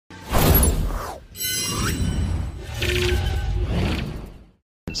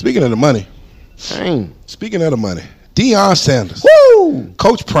Speaking of the money. Dang. Speaking of the money. Deion Sanders. Woo!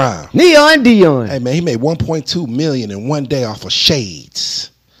 Coach Prime. Deion. Hey, man, he made $1.2 million in one day off of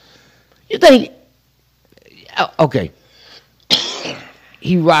shades. You think... Okay.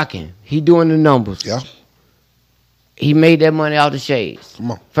 He rocking. He doing the numbers. Yeah. He made that money out the shades.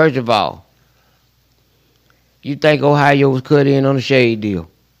 Come on. First of all, you think Ohio was cut in on the shade deal?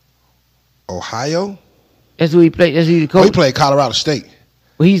 Ohio? That's who he played. That's who he coached. Oh, he played Colorado State.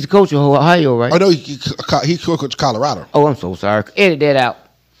 Well, he's the coach of Ohio, right? Oh, no, he coached Colorado. Oh, I'm so sorry. Edit that out.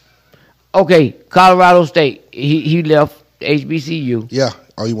 Okay, Colorado State. He left HBCU. Yeah.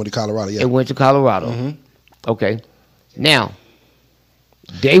 Oh, he went to Colorado, yeah. And went to Colorado. Mm-hmm. Okay. Now,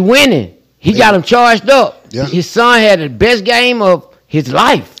 they winning. He got him charged up. Yeah. His son had the best game of his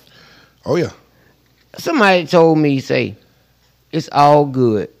life. Oh, yeah. Somebody told me, say, it's all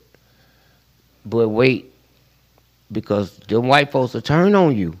good. But wait, because them white folks will turn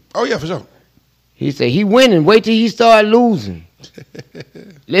on you. Oh, yeah, for sure. He said, he winning. Wait till he start losing.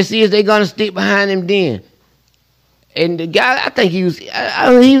 Let's see if they going to stick behind him then. And the guy, I think he was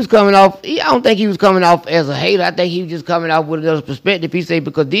coming off, I don't think he was coming off as a hater. I think he was just coming off with another perspective. He said,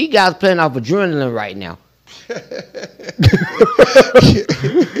 because these guys playing off adrenaline right now. He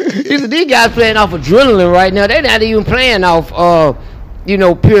said, these guys playing off adrenaline right now. They're not even playing off,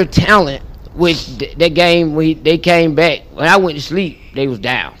 pure talent. Which that game, when they came back, when I went to sleep, they was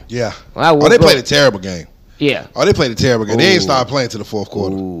down. Yeah. They played a terrible game. Yeah. Oh, they played a terrible game. Ooh. They didn't start playing till the fourth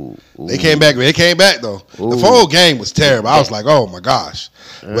quarter. Ooh. They came back. They came back though. Ooh. The full game was terrible. I was like, oh my gosh.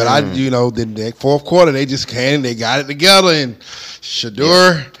 But then the fourth quarter they just came. They got it together, and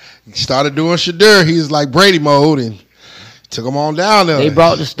Shador started doing Shador. He was like Brady mode, and took them on down there. They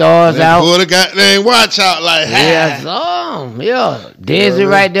brought the stars out. Pulled the goddamn watch out like, yeah, Desi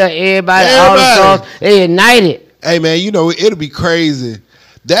right there. Everybody, all the stars, they ignited. Hey man, it'll be crazy.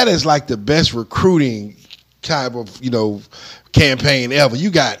 That is like the best recruiting type of, campaign ever. You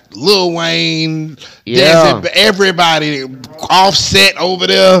got Lil Wayne, Desi, everybody, Offset over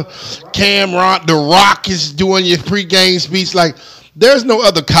there, Cameron, The Rock is doing your pregame speech. Like, there's no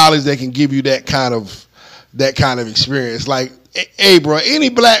other college that can give you that kind of experience. Like, hey, bro, any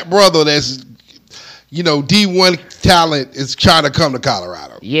black brother that's, D1 talent is trying to come to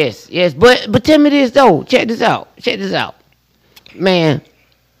Colorado. Yes. But tell me this, though. Check this out. Man,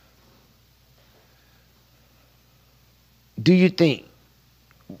 do you think,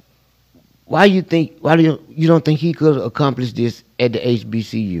 why do you don't think he could accomplish this at the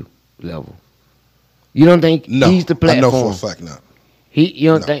HBCU level? You don't think he's the platform? I know for a fact not.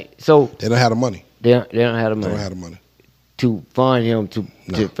 You don't think so? They don't have the money. They don't have the money. They don't have the money to fund him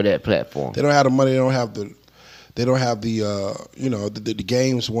for that platform. They don't have the money. They don't have the the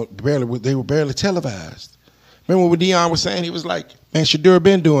games they were barely televised. Remember what Deion was saying? He was like, man, Shador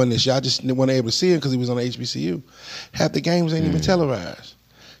been doing this. Y'all just weren't able to see him because he was on the HBCU. Half the games ain't even televised.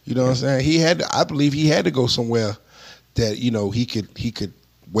 You know what I'm saying? I believe he had to go somewhere that, he could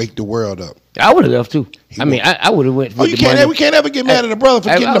wake the world up. I would have left too. I would have went. We can't ever get mad at a brother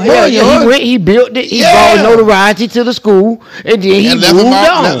for getting the money. He went, he built it. He brought notoriety to the school, and then he moved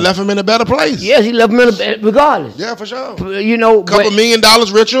on. Left him in a better place. Yes, he left him regardless. Yeah, for sure. Couple $1 million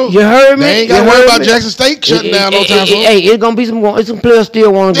richer. You heard me? They ain't got to worry about Jackson State shutting down no time soon. Hey, it's gonna be some players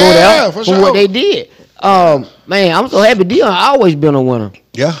still want to go there for what they did. Man, I'm so happy. Deion always been a winner.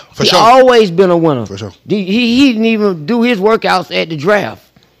 Yeah, for sure. He always been a winner. For sure. He didn't even do his workouts at the draft.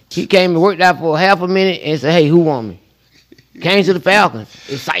 He came and worked out for half a minute and said, hey, who want me? Came to the Falcons.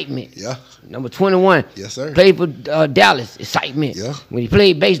 Excitement. Yeah. Number 21. Yes, sir. Played for Dallas. Excitement. Yeah. When he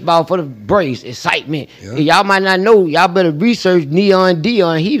played baseball for the Braves. Excitement. Yeah. And y'all might not know. Y'all better research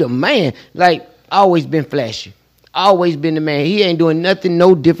Deion. He the man. Like, always been flashy. Always been the man. He ain't doing nothing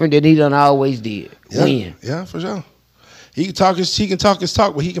no different than he done always did. Yeah. Win. Yeah, for sure. He can talk his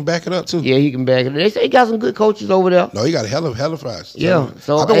talk, but he can back it up too. Yeah, he can back it up. They say he got some good coaches over there. No, he got a hell of fries. Yeah.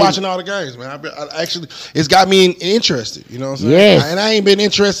 So I've been watching all the games, man. I actually, it's got me interested. You know what I'm saying? Yes. And I ain't been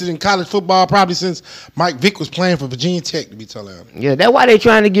interested in college football probably since Mike Vick was playing for Virginia Tech, to be telling you. Yeah, that's why they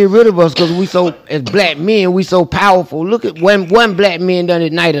trying to get rid of us, because as black men, we so powerful. Look at one black man done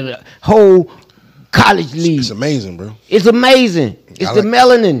ignited the whole college league. It's amazing, bro. It's amazing. It's the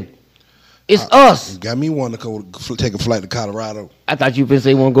melanin. It's us. You got me wanting to go take a flight to Colorado. I thought you been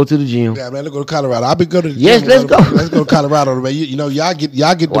saying want to go to the gym. Yeah, man, let's go to Colorado. I'll be good to the gym. Yes, let's go. Let's go to Colorado, man. Y'all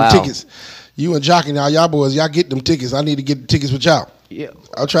get them tickets. You and Jock and y'all boys, y'all get them tickets. I need to get the tickets with y'all. Yeah,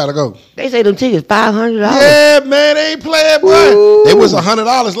 I'll try to go. They say them tickets $500. Yeah, man, they ain't playing, boy. It was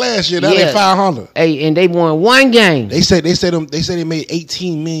 $100 last year. Now they $500. Hey, and they won one game. They say they made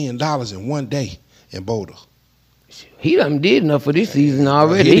 $18 million in one day in Boulder. He done did enough for this season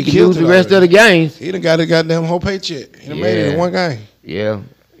already. He He can lose the rest of the games. He done got a goddamn whole paycheck. He done made it in one game.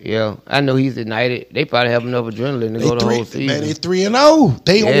 Yeah. I know he's ignited. They probably have enough adrenaline to go the whole season. Man, they 3-0.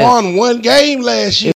 They won one game last year.